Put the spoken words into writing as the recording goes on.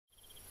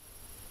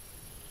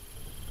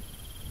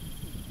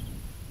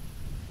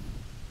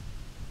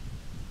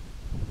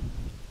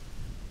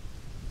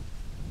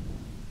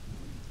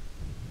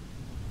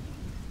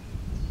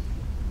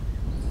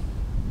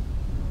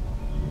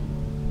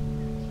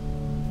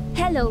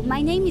Hello,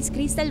 my name is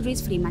Crystal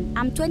Ruiz Freeman.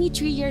 I'm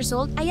 23 years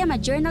old, I am a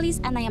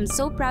journalist, and I am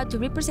so proud to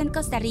represent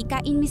Costa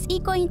Rica in Miss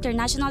Eco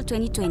International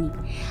 2020.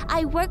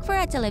 I work for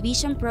a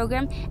television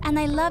program and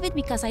I love it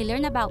because I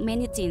learn about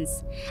many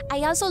things.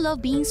 I also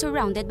love being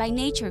surrounded by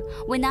nature.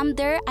 When I'm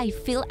there, I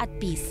feel at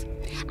peace.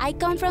 I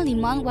come from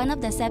Limon, one of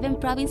the 7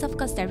 provinces of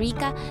Costa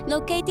Rica,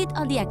 located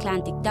on the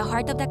Atlantic, the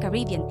heart of the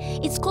Caribbean.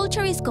 Its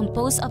culture is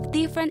composed of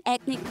different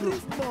ethnic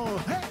groups.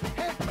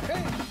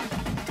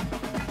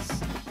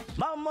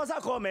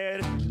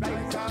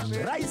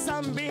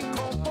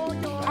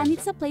 And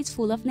it's a place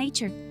full of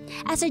nature.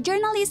 As a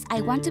journalist,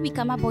 I want to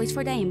become a voice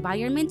for the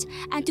environment,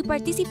 and to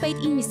participate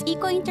in Miss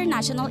Eco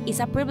International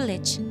is a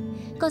privilege.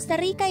 Costa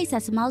Rica is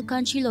a small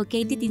country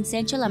located in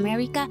Central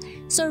America,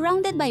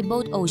 surrounded by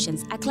both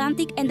oceans,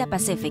 Atlantic and the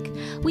Pacific,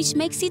 which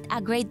makes it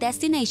a great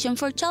destination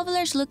for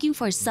travelers looking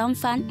for some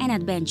fun and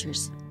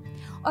adventures.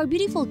 Our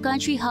beautiful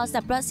country hosts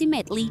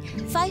approximately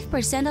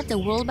 5% of the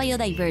world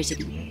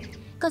biodiversity.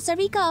 Costa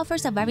Rica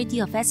offers a variety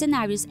of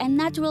scenarios and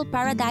natural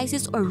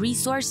paradises or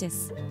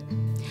resources.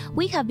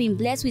 We have been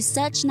blessed with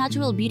such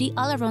natural beauty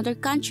all around our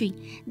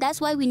country.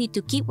 That's why we need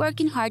to keep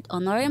working hard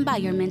on our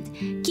environment,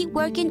 keep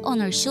working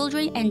on our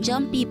children and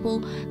young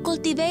people,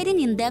 cultivating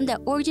in them the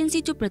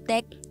urgency to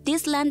protect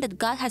this land that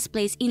God has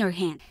placed in our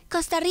hands.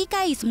 Costa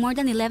Rica is more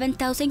than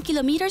 11,000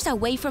 kilometers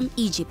away from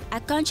Egypt,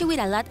 a country with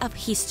a lot of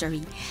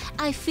history.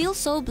 I feel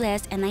so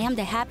blessed, and I am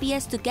the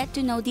happiest to get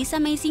to know this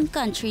amazing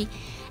country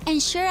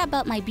and share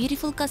about my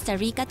beautiful Costa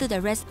Rica to the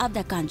rest of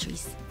the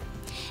countries.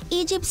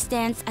 Egypt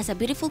stands as a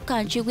beautiful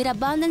country with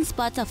abundant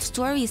spots of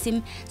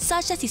tourism,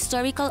 such as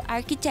historical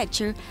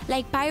architecture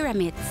like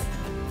pyramids.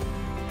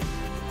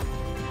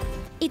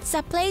 It's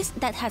a place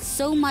that has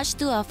so much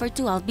to offer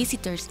to all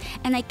visitors,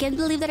 and I can't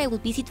believe that I will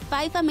visit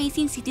 5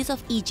 amazing cities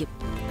of Egypt.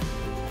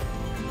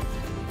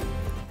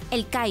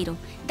 El Cairo,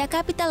 the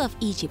capital of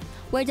Egypt,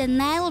 where the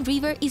Nile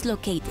River is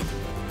located.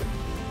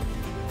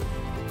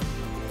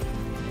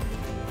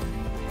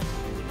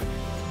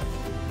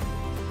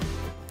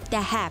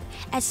 Dahab,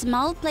 a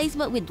small place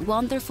but with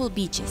wonderful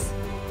beaches.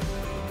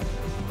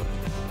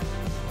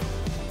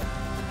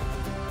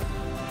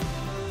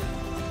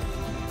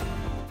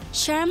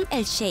 Sharm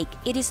el-Sheikh,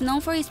 it is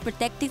known for its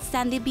protected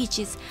sandy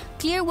beaches,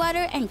 clear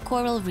water and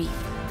coral reef.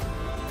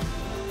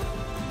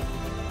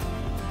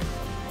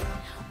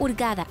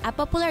 Hurghada, a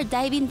popular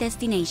diving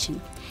destination.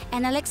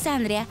 And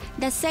Alexandria,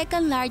 the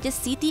second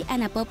largest city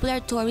and a popular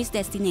tourist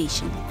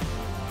destination.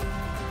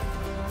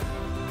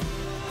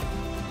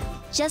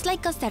 Just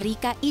like Costa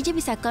Rica, Egypt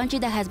is a country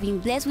that has been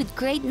blessed with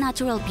great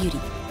natural beauty.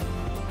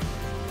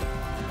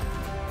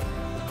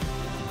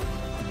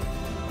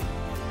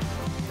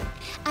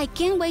 I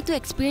can't wait to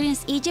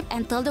experience Egypt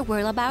and tell the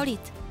world about it.